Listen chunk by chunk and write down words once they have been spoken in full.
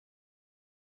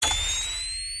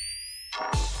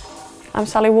I'm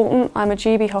Sally Walton, I'm a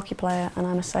GB hockey player and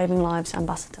I'm a Saving Lives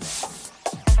ambassador.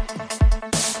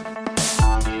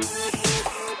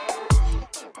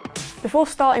 Before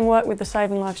starting work with the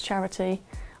Saving Lives charity,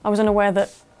 I was unaware that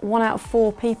 1 out of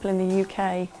 4 people in the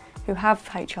UK who have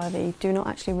HIV do not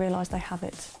actually realise they have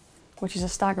it, which is a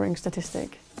staggering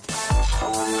statistic.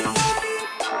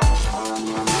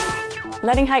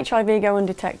 Letting HIV go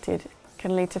undetected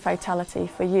can lead to fatality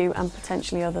for you and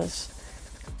potentially others.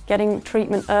 Getting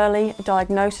treatment early,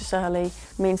 diagnosis early,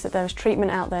 means that there is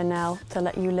treatment out there now to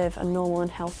let you live a normal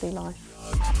and healthy life.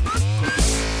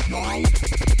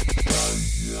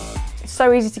 It's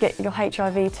so easy to get your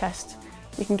HIV test.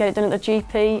 You can get it done at the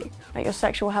GP, at your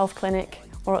sexual health clinic,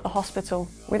 or at the hospital.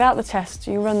 Without the test,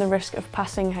 you run the risk of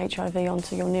passing HIV on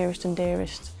to your nearest and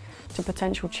dearest, to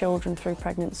potential children through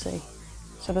pregnancy.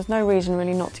 So there's no reason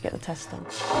really not to get the test done.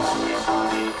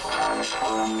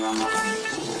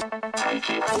 Take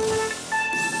it.